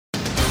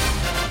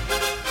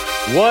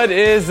What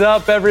is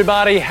up,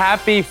 everybody?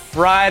 Happy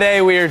Friday.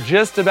 We are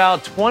just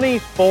about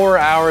 24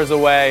 hours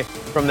away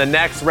from the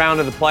next round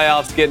of the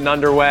playoffs getting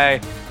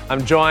underway.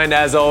 I'm joined,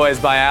 as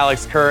always, by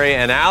Alex Curry.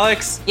 And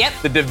Alex, Yep.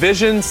 The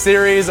division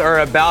series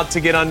are about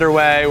to get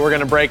underway. We're going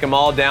to break them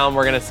all down.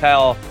 We're going to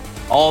tell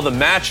all the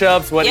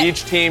matchups, what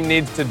each team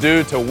needs to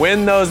do to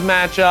win those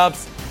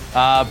matchups.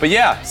 But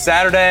yeah,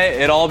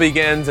 Saturday, it all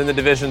begins in the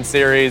division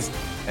series.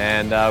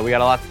 And we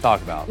got a lot to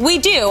talk about. We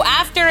do.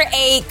 After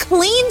a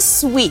clean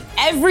sweep,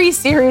 every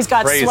series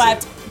got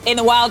swept in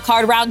the wild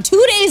card round.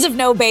 2 days of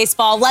no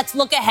baseball. Let's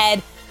look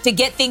ahead to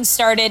get things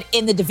started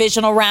in the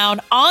divisional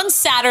round on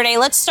Saturday.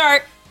 Let's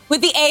start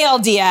with the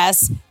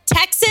ALDS.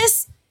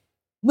 Texas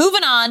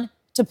moving on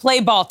to play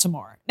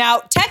Baltimore. Now,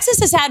 Texas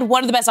has had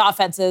one of the best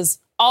offenses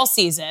all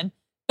season,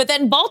 but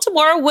then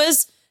Baltimore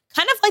was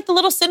kind of like the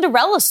little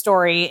Cinderella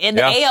story in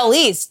the AL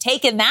East,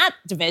 taking that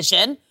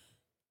division.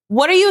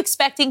 What are you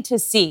expecting to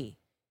see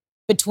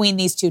between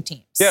these two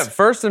teams? Yeah,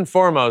 first and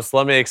foremost,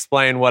 let me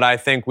explain what I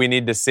think we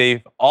need to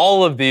see.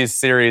 All of these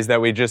series that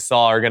we just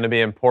saw are going to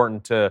be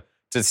important to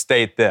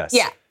state this.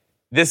 Yeah.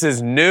 This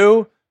is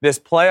new. This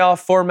playoff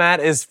format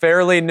is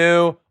fairly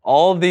new.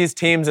 All of these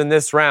teams in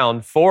this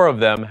round, 4 of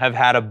them, have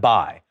had a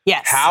bye.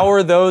 Yes. How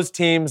are those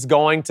teams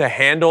going to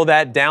handle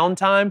that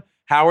downtime?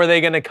 How are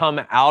they going to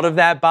come out of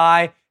that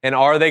bye? And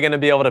are they going to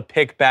be able to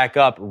pick back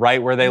up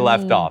right where they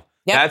left off?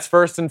 Yep. That's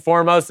first and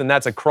foremost, and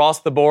that's across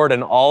the board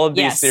in all of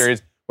these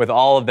series with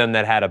all of them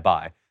that had a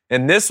bye.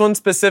 In this one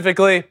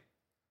specifically,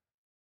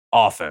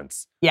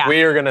 offense. Yeah.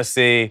 We are going to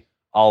see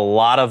a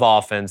lot of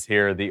offense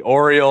here. The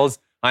Orioles,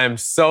 I am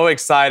so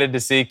excited to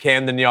see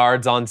Camden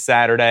Yards on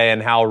Saturday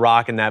and how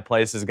rocking that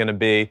place is going to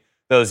be.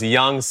 Those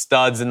young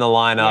studs in the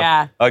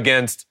lineup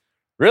against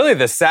really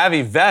the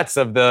savvy vets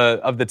of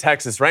the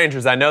Texas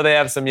Rangers. I know they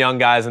have some young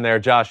guys in there.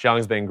 Josh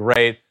Young's been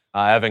great.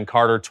 Evan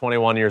Carter,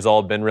 21 years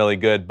old, been really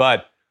good.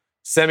 But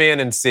Semien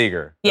and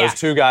Seager, those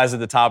 2 guys at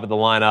the top of the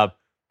lineup,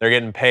 they're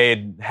getting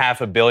paid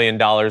 $500 million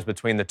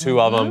between the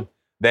 2 of them.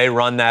 They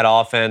run that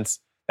offense.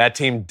 That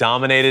team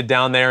dominated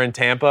down there in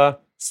Tampa,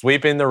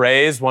 sweeping the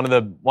Rays. One of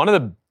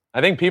the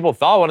I think people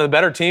thought one of the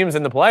better teams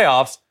in the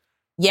playoffs.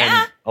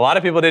 Yeah. And a lot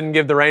of people didn't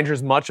give the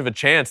Rangers much of a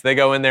chance. They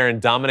go in there and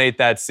dominate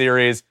that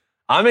series.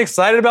 I'm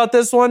excited about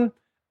this one.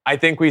 I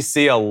think we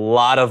see a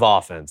lot of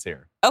offense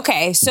here.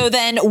 Okay, so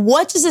then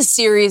what does a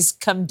series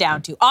come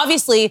down to?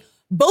 Obviously,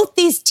 both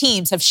these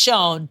teams have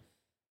shown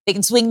they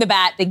can swing the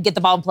bat, they can get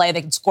the ball in play,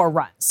 they can score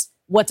runs.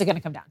 What's it going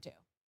to come down to?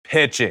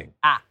 Pitching.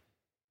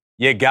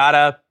 You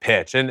gotta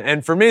pitch.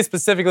 And for me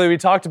specifically, we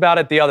talked about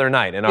it the other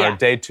night in our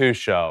Day 2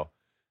 show.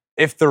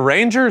 If the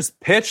Rangers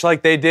pitch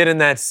like they did in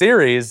that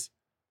series,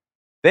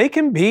 they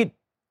can beat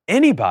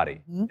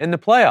anybody in the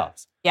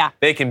playoffs. Yeah.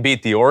 They can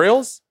beat the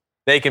Orioles.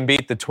 They can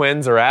beat the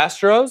Twins or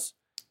Astros.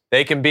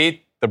 They can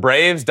beat the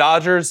Braves,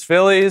 Dodgers,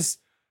 Phillies,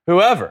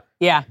 whoever.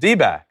 Yeah.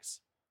 Dbacks.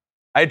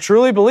 I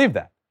truly believe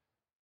that.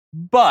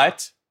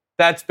 But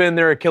that's been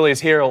their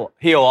Achilles heel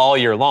all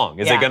year long.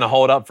 Is it going to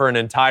hold up for an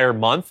entire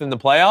month in the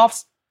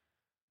playoffs?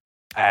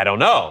 I don't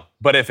know.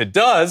 But if it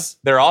does,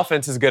 their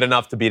offense is good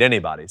enough to beat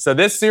anybody. So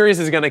this series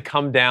is going to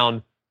come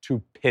down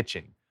to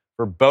pitching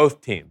for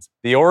both teams.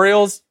 The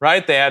Orioles,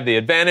 right, they have the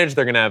advantage.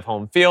 They're going to have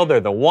home field.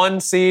 They're the 1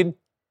 seed.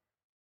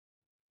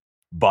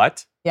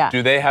 But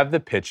do they have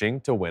the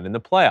pitching to win in the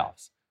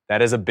playoffs?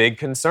 That is a big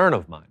concern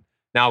of mine.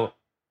 Now,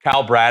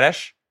 Kyle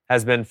Bradish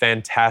has been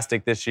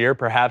fantastic this year,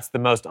 perhaps the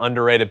most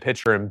underrated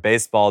pitcher in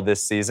baseball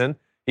this season.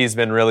 He's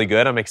been really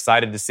good. I'm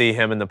excited to see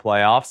him in the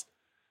playoffs.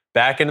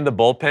 Back into the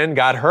bullpen,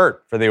 got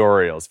hurt for the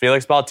Orioles.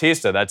 Felix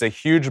Bautista, that's a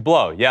huge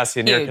blow. Yes,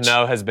 Yennier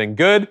Cano has been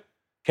good.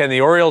 Can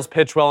the Orioles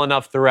pitch well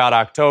enough throughout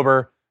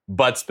October?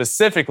 But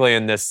specifically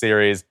in this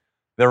series,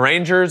 the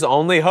Rangers'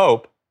 only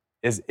hope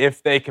is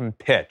if they can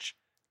pitch.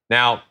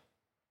 Now,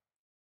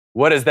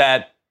 what does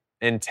that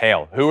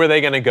entail? Who are they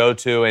going to go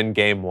to in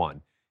Game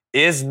 1?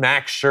 Is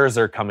Max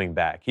Scherzer coming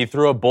back? He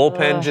threw a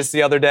bullpen just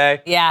the other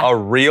day. Yeah. A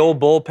real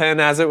bullpen,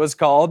 as it was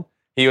called.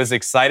 He was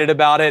excited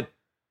about it.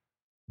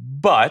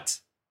 But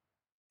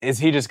is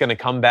he just going to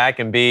come back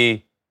and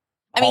be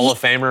Hall of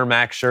Famer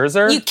Max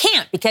Scherzer? You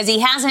can't, because he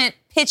hasn't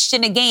pitched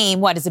in a game.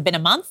 What, has it been a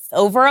month?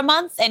 Over a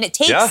month? And it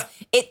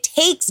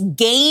takes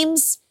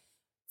games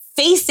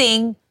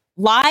facing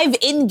live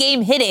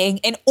in-game hitting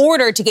in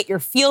order to get your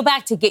feel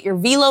back, to get your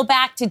velo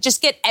back, to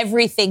just get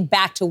everything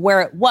back to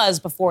where it was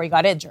before he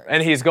got injured.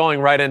 And he's going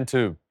right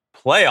into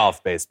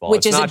playoff baseball.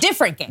 Which is a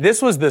different game.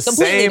 This was the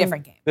completely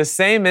different game. The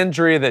same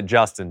injury that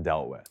Justin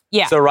dealt with.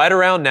 Yeah. So right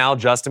around now,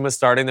 Justin was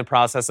starting the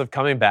process of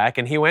coming back,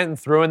 and he went and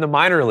threw in the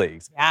minor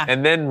leagues. Yeah.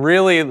 And then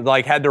really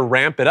had to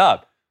ramp it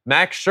up.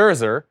 Max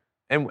Scherzer,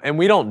 and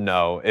we don't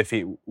know if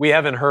we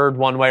haven't heard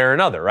one way or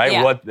another, right?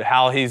 Yeah.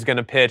 How he's going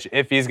to pitch,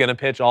 if he's going to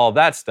pitch, all of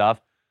that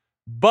stuff.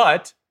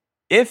 But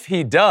if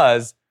he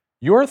does,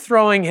 you're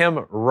throwing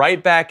him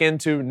right back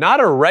into not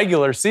a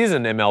regular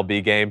season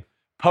MLB game,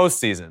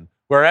 postseason,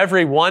 where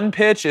every one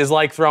pitch is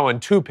like throwing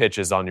 2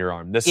 pitches on your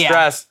arm. The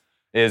stress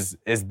is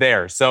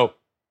there. So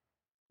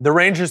the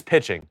Rangers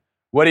pitching,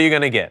 what are you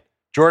going to get?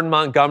 Jordan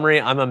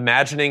Montgomery, I'm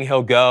imagining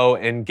he'll go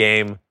in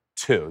Game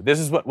 2. This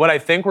is what I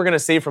think we're going to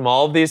see from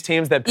all of these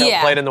teams that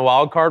played in the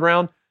wild card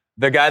round.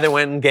 The guy that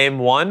went in game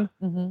 1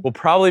 will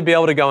probably be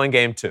able to go in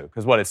game 2.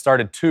 Because it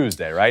started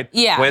Tuesday, right?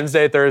 Yeah.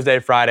 Wednesday, Thursday,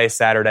 Friday,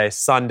 Saturday,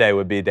 Sunday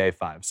would be day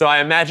 5. So I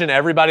imagine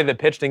everybody that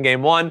pitched in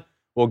game 1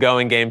 will go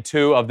in game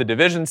 2 of the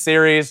division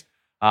series.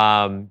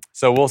 So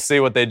we'll see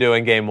what they do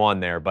in game 1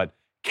 there. But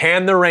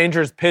can the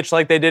Rangers pitch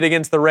like they did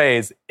against the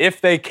Rays?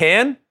 If they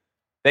can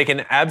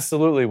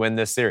absolutely win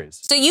this series.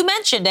 So you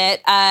mentioned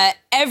it.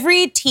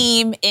 Every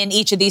team in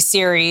each of these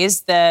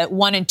series, the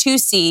 1 and 2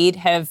 seed,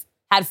 have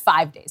had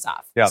 5 days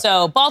off. Yep.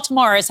 So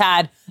Baltimore has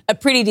had a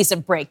pretty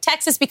decent break.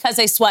 Texas, because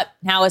they swept,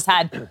 now has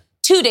had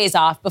 2 days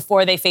off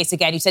before they face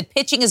again. You said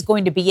pitching is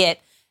going to be it.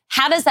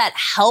 How does that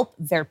help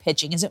their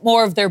pitching? Is it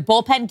more of their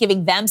bullpen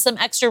giving them some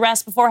extra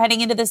rest before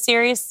heading into this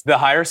series? The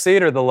higher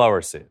seed or the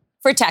lower seed?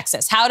 For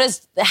Texas, how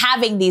does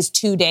having these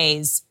 2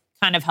 days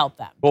kind of help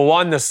them? Well,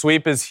 one, the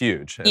sweep is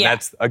huge. And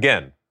that's,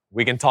 again,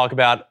 we can talk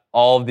about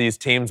all of these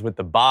teams with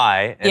the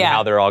bye and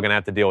how they're all going to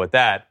have to deal with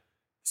that.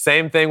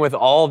 Same thing with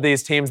all of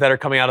these teams that are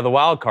coming out of the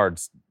wild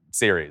card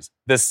series.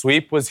 The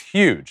sweep was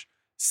huge.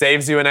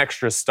 Saves you an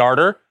extra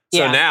starter.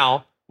 So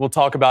now we'll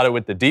talk about it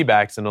with the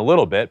Dbacks in a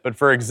little bit. But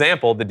for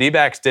example, the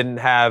Dbacks didn't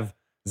have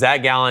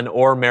Zach Gallen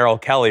or Merrill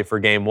Kelly for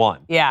game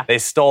 1. Yeah. They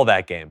stole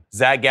that game.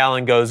 Zach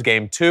Gallen goes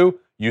game 2.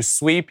 You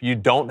sweep. You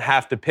don't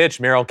have to pitch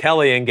Merrill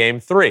Kelly in game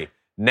 3.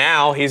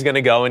 Now he's going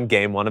to go in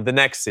game 1 of the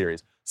next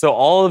series. So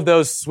all of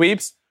those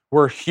sweeps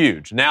were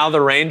huge. Now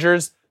the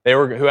Rangers,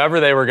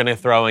 whoever they were going to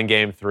throw in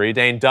game 3,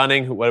 Dane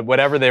Dunning,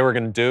 whatever they were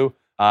going to do.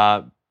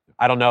 I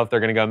don't know if they're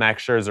going to go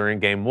Max Scherzer in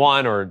game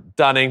 1 or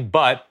Dunning,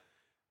 but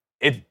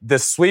the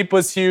sweep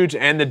was huge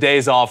and the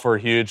days off were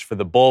huge for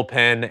the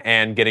bullpen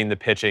and getting the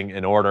pitching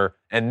in order.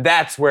 And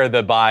that's where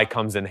the bye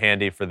comes in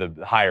handy for the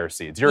higher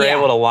seeds. You're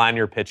able to line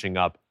your pitching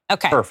up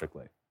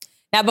perfectly.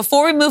 Now,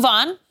 before we move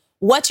on,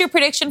 what's your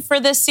prediction for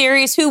this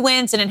series? Who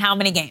wins and in how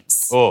many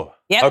games? Oh,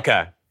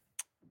 okay.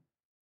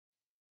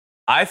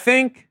 I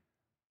think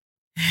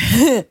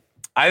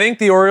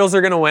the Orioles are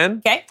going to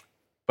win. Okay.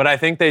 But I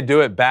think they do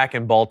it back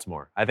in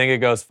Baltimore. I think it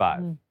goes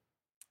 5.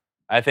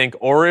 I think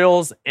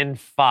Orioles in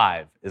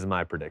 5 is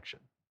my prediction.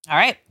 All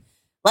right.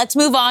 Let's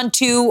move on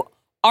to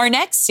our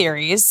next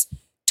series.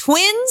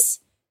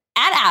 Twins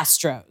at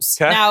Astros.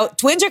 Okay. Now,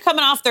 Twins are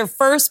coming off their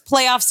first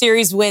playoff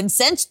series win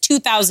since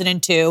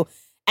 2002.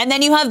 And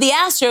then you have the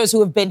Astros, who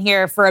have been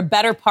here for a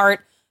better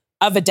part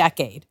of a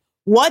decade.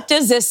 What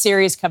does this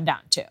series come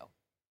down to?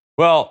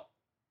 Well,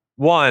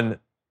 one,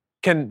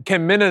 can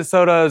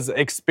Minnesota's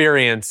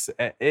experience,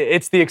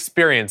 it's the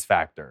experience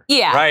factor.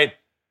 Yeah. Right?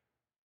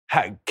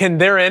 Can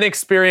their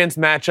inexperience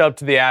match up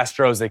to the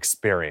Astros'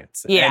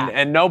 experience? Yeah.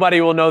 And nobody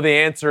will know the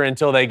answer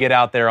until they get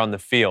out there on the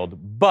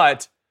field.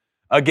 But,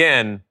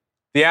 again,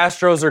 the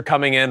Astros are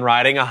coming in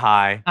riding a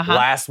high.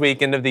 Last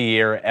weekend of the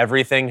year,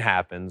 everything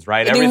happens,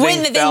 right? They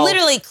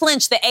literally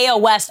clinched the AL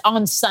West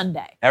on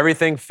Sunday.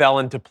 Everything fell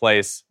into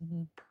place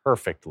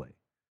perfectly.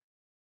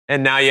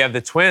 And now you have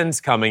the Twins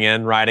coming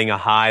in, riding a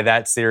high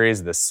that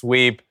series, the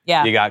sweep.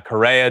 Yeah. You got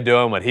Correa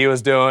doing what he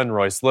was doing,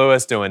 Royce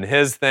Lewis doing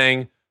his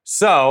thing.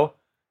 So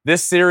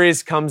this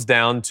series comes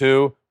down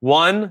to,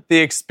 1, the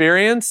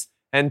experience,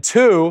 and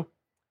 2,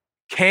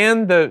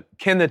 can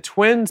the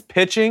Twins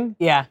pitching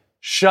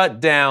shut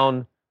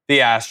down the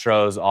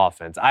Astros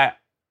offense?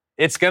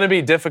 It's going to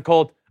be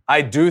difficult.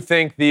 I do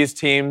think these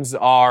teams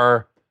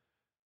are,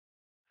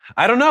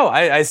 I don't know.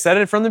 I said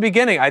it from the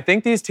beginning. I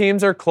think these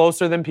teams are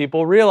closer than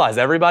people realize.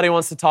 Everybody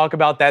wants to talk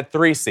about that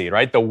 3 seed,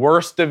 right? The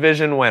worst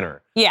division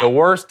winner. Yeah. The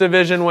worst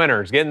division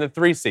winner is getting the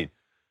 3 seed.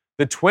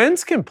 The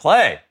Twins can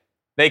play.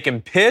 They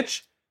can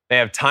pitch. They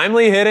have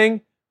timely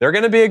hitting. They're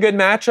going to be a good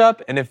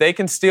matchup. And if they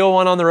can steal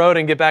one on the road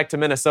and get back to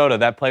Minnesota,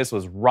 that place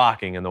was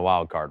rocking in the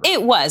wild card round.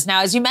 It was.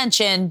 Now, as you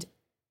mentioned,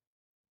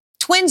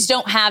 Twins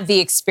don't have the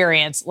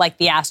experience like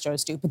the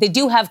Astros do, but they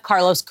do have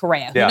Carlos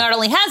Correa, who not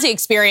only has the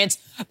experience,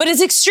 but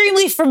is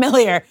extremely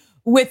familiar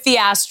with the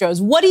Astros.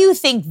 What do you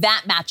think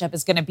that matchup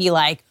is going to be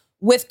like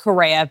with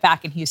Correa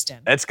back in Houston?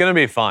 It's going to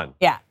be fun.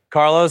 Yeah.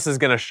 Carlos is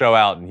going to show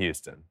out in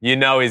Houston. You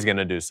know he's going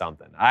to do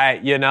something.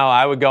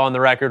 I would go on the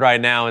record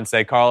right now and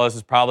say Carlos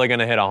is probably going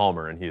to hit a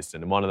homer in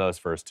Houston in one of those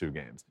first 2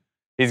 games.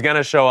 He's going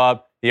to show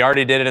up. He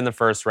already did it in the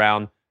first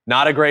round.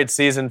 Not a great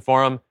season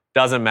for him.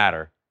 Doesn't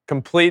matter.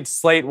 Complete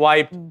slate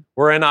wiped.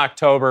 We're in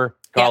October.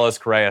 Carlos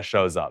Correa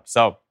shows up.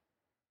 So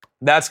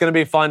that's going to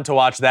be fun to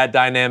watch that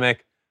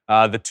dynamic.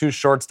 The 2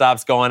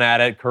 shortstops going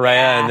at it,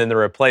 Correa and then the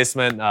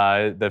replacement,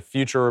 the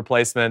future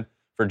replacement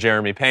for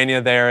Jeremy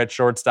Pena there at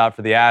shortstop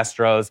for the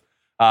Astros.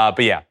 But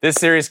yeah, this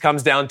series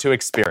comes down to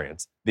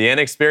experience. The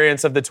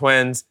inexperience of the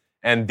Twins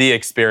and the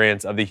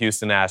experience of the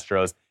Houston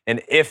Astros.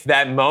 And if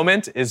that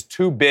moment is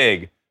too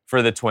big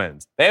for the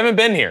Twins, they haven't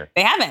been here.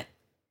 They haven't.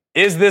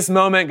 Is this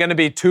moment going to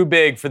be too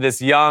big for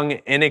this young,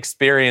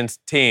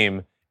 inexperienced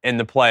team in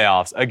the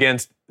playoffs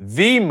against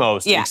the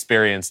most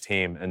experienced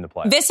team in the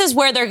playoffs? This is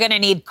where they're going to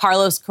need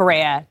Carlos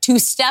Correa to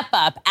step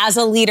up as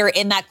a leader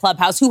in that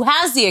clubhouse who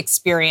has the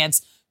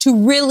experience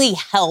to really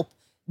help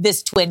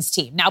this Twins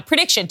team. Now,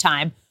 prediction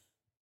time.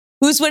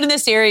 Who's winning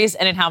this series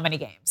and in how many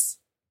games?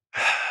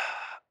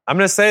 I'm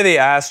going to say the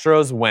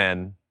Astros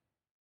win.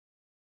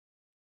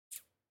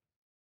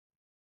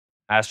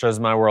 Astros is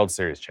my World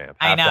Series champ.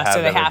 I know,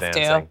 so they have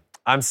to.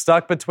 I'm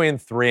stuck between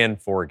 3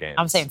 and 4 games.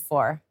 I'm saying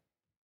 4.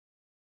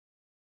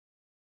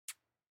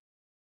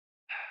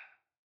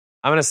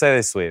 I'm going to say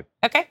they sweep.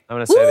 Okay. I'm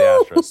going to say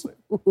the Astros sweep.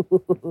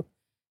 All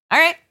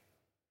right.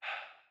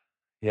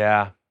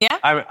 Yeah. Yeah?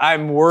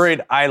 I'm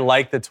worried. I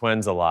like the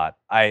Twins a lot.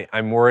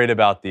 I'm worried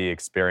about the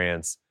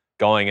experience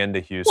going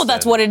into Houston. Well,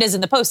 that's what it is in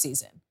the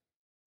postseason.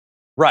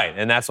 Right.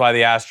 And that's why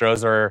the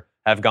Astros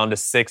have gone to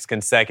 6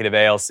 consecutive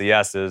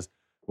ALCSs.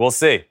 We'll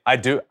see.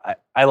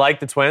 I like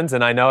the Twins,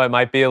 and I know it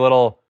might be a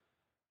little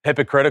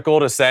hypocritical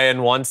to say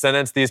in one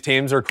sentence these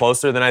teams are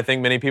closer than I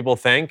think many people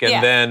think,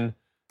 and then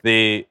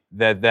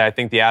I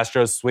think the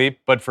Astros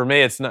sweep. But for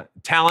me, it's not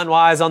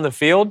talent-wise on the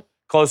field,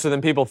 closer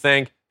than people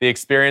think. The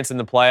experience in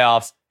the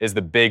playoffs is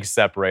the big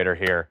separator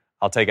here.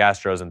 I'll take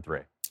Astros in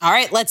 3. All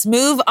right, let's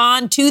move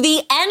on to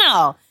the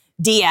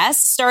NLDS,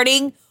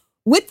 starting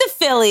with the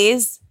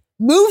Phillies.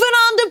 Moving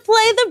on to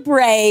play the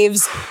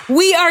Braves,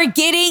 we are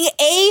getting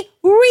a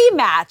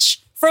rematch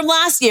from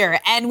last year.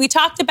 And we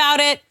talked about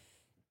it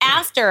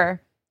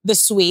after the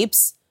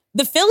sweeps.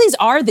 The Phillies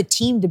are the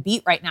team to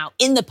beat right now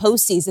in the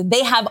postseason.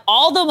 They have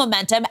all the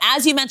momentum.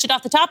 As you mentioned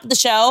off the top of the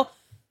show,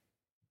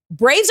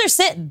 Braves are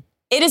sitting.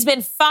 It has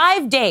been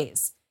 5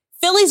 days.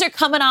 Phillies are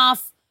coming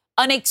off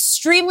an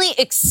extremely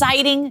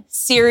exciting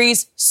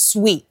series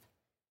sweep.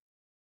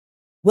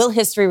 Will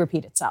history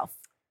repeat itself?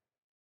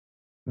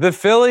 The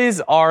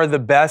Phillies are the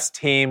best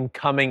team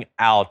coming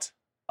out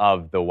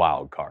of the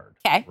wild card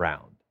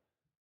round.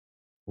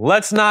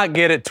 Let's not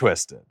get it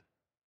twisted.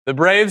 The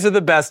Braves are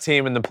the best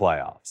team in the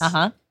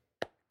playoffs.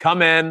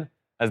 Come in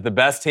as the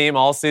best team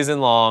all season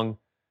long.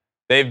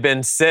 They've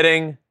been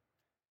sitting,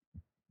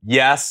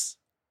 yes,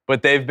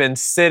 but they've been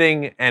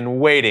sitting and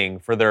waiting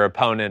for their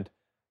opponent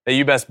that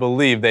you best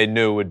believe they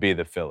knew would be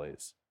the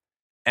Phillies.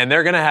 And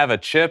they're going to have a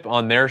chip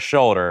on their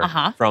shoulder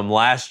from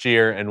last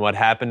year and what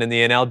happened in the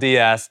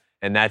NLDS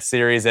and that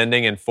series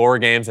ending in 4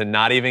 games and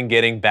not even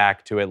getting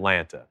back to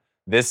Atlanta.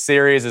 This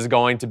series is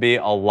going to be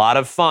a lot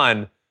of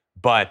fun,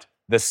 but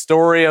the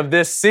story of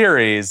this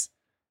series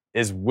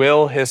is,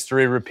 will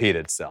history repeat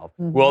itself?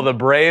 Will the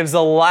Braves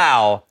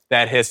allow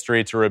that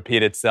history to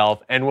repeat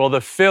itself? And will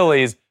the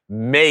Phillies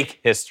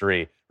make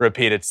history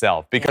repeat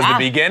itself? Because the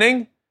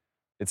beginning,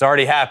 it's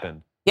already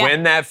happened.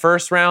 Win that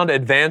first round,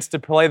 advance to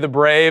play the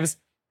Braves,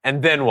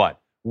 and then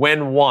what?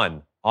 Win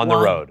 1 on the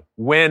road.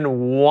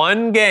 Win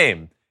 1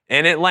 game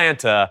in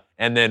Atlanta,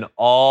 and then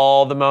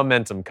all the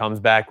momentum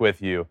comes back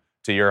with you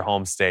to your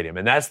home stadium.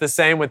 And that's the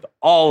same with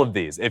all of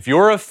these. If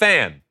you're a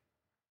fan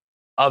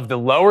of the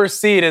lower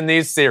seed in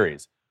these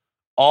series,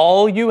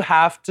 all you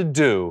have to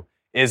do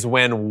is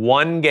win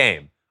 1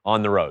 game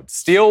on the road.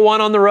 Steal 1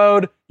 on the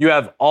road, you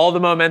have all the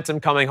momentum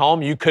coming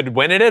home. You could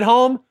win it at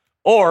home,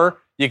 or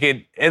you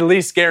could at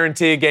least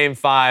guarantee a game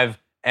 5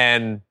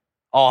 and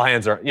all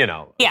hands are,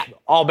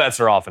 all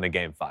bets are off in a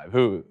game 5.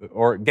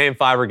 Or game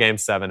 5 or game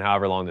 7,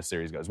 however long the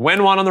series goes.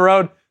 Win 1 on the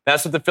road.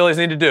 That's what the Phillies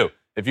need to do.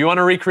 If you want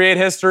to recreate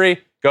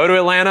history, go to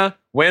Atlanta,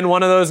 win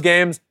 1 of those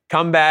games,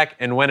 come back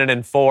and win it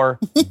in 4.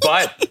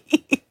 But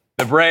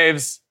the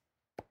Braves,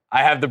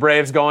 I have the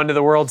Braves going to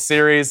the World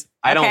Series.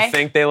 I don't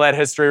think they let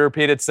history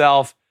repeat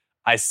itself.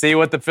 I see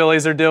what the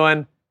Phillies are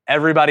doing.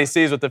 Everybody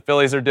sees what the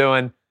Phillies are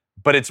doing,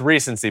 but it's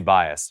recency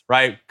bias,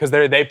 right? Because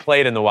they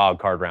played in the wild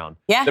card round.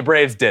 Yeah. The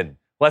Braves didn't.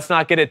 Let's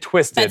not get it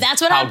twisted that's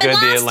what how good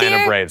the Atlanta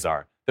year. Braves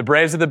are. The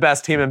Braves are the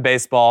best team in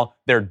baseball.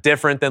 They're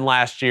different than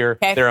last year.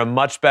 They're a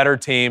much better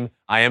team.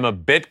 I am a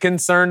bit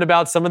concerned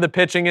about some of the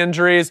pitching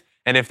injuries.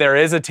 And if there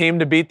is a team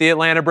to beat the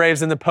Atlanta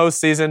Braves in the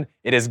postseason,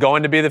 it is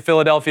going to be the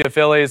Philadelphia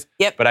Phillies.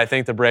 But I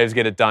think the Braves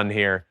get it done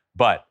here.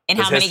 But in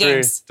how many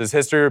games? Does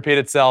history repeat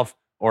itself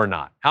or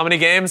not? How many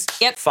games?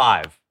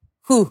 5.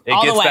 It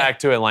gets back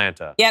to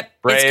Atlanta.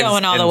 Braves it's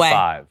going all the way.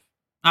 5.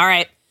 All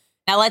right.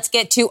 Now let's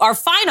get to our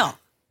final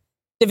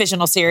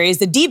divisional series,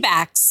 the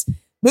Dbacks,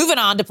 moving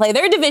on to play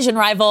their division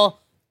rival,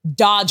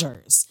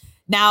 Dodgers.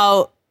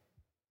 Now,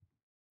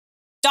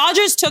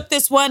 Dodgers took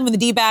this one when the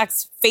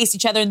D-backs faced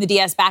each other in the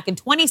DS back in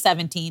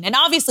 2017. And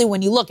obviously,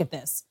 when you look at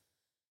this,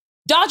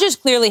 Dodgers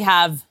clearly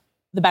have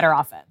the better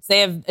offense.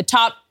 They have a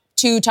top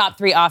 2, top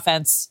 3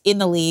 offense in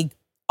the league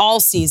all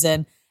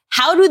season.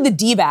 How do the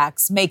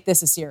D-backs make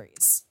this a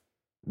series?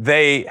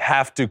 They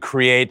have to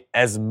create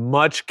as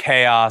much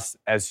chaos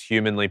as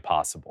humanly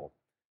possible.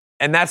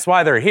 And that's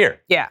why they're here.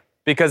 Yeah.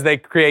 Because they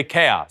create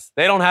chaos.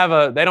 They don't have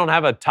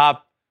a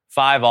top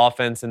 5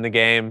 offense in the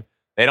game.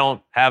 They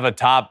don't have a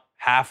top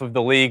half of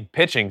the league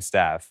pitching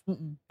staff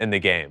in the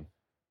game.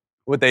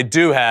 What they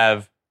do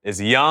have is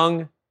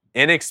young,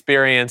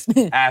 inexperienced,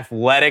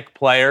 athletic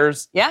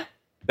players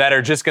that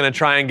are just going to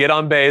try and get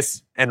on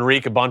base and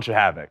wreak a bunch of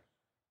havoc.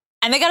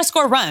 And they got to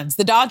score runs.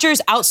 The Dodgers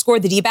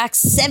outscored the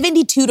D-backs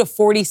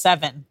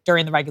 72-47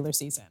 during the regular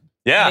season.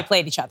 Yeah. When they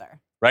played each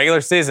other.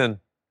 Regular season,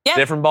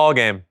 different ball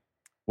game.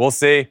 We'll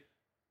see.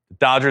 The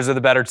Dodgers are the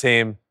better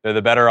team. They're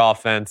the better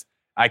offense.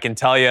 I can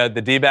tell you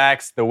the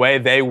D-backs, the way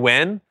they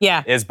win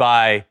is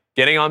by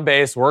getting on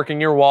base,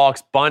 working your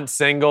walks, bunt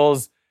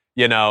singles,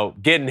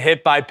 getting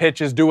hit by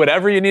pitches, do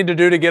whatever you need to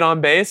do to get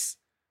on base,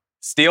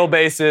 steal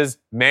bases,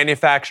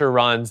 manufacture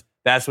runs.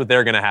 That's what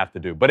they're going to have to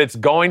do. But it's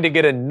going to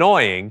get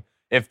annoying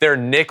if they're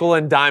nickel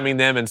and diming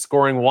them and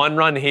scoring 1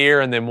 run here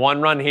and then 1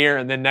 run here,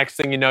 and then next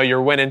thing you know,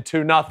 you're winning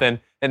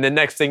 2-0, and then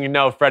next thing you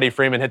know, Freddie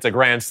Freeman hits a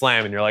grand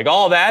slam, and you're like,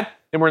 all that,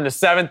 and we're in the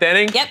 7th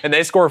inning, and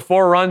they score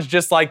 4 runs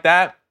just like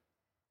that.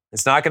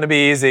 It's not going to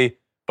be easy,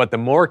 but the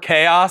more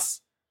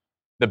chaos,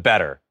 the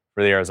better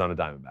for the Arizona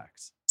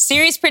Diamondbacks.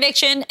 Series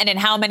prediction, and in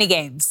how many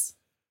games?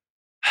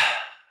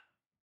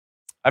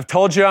 I've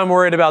told you I'm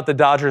worried about the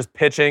Dodgers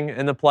pitching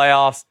in the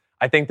playoffs.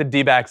 I think the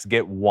D-backs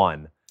get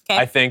 1. Okay.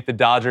 I think the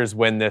Dodgers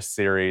win this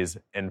series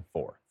in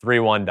 4.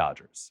 3-1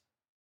 Dodgers.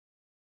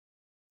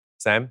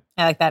 Sam?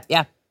 I like that,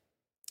 yeah.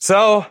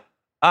 So,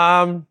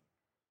 I'm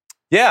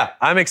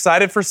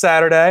excited for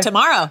Saturday.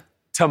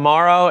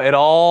 Tomorrow, it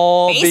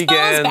all begins.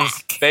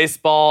 Back.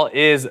 Baseball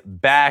is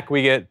back.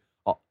 We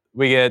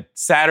get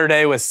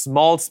Saturday with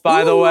Smoltz,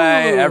 by the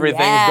way.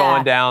 Everything's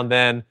going down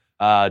then.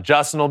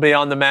 Justin will be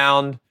on the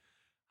mound.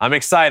 I'm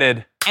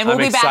excited. And we'll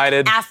be back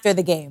after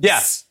the games.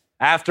 Yes.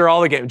 After all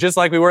the games, just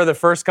like we were the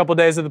first couple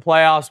days of the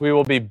playoffs, we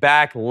will be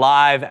back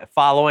live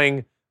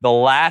following the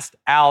last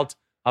out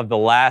of the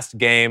last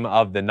game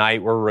of the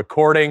night. We're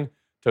recording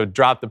to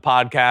drop the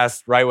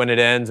podcast right when it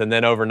ends, and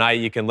then overnight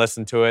you can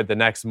listen to it the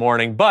next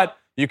morning. But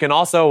you can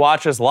also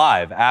watch us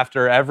live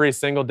after every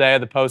single day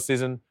of the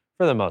postseason,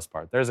 for the most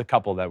part. There's a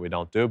couple that we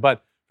don't do,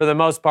 but for the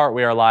most part,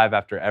 we are live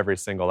after every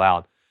single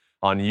out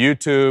on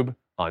YouTube,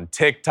 on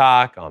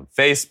TikTok, on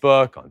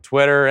Facebook, on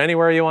Twitter,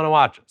 anywhere you want to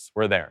watch us.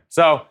 We're there.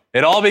 So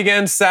it all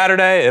begins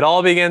Saturday. It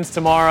all begins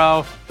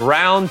tomorrow.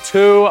 Round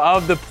 2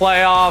 of the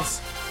playoffs.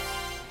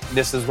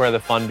 This is where the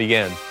fun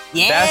begins.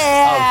 Yeah.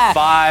 Best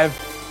of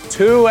 5.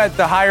 2 at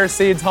the higher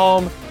seeds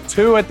home,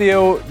 2 at the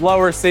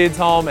lower seeds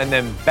home, and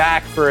then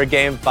back for a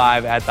game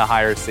 5 at the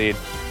higher seed.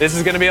 This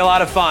is going to be a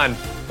lot of fun.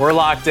 We're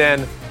locked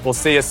in. We'll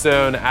see you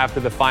soon after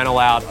the final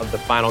out of the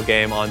final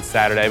game on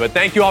Saturday. But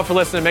thank you all for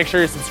listening. Make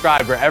sure you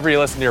subscribe wherever you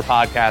listen to your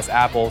podcast,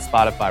 Apple,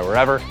 Spotify,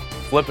 wherever.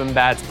 Flippin'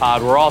 Bats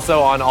Pod. We're also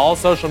on all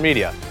social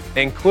media,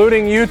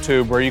 including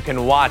YouTube, where you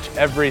can watch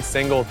every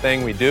single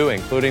thing we do,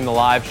 including the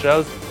live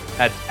shows.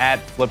 That's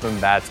at Flippin'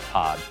 Bats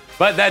Pod.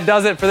 But that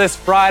does it for this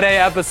Friday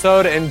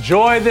episode.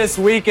 Enjoy this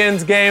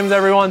weekend's games,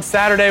 everyone.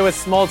 Saturday with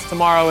Smoltz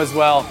tomorrow as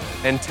well.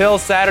 Until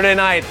Saturday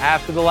night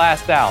after the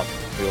last out,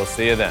 we will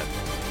see you then.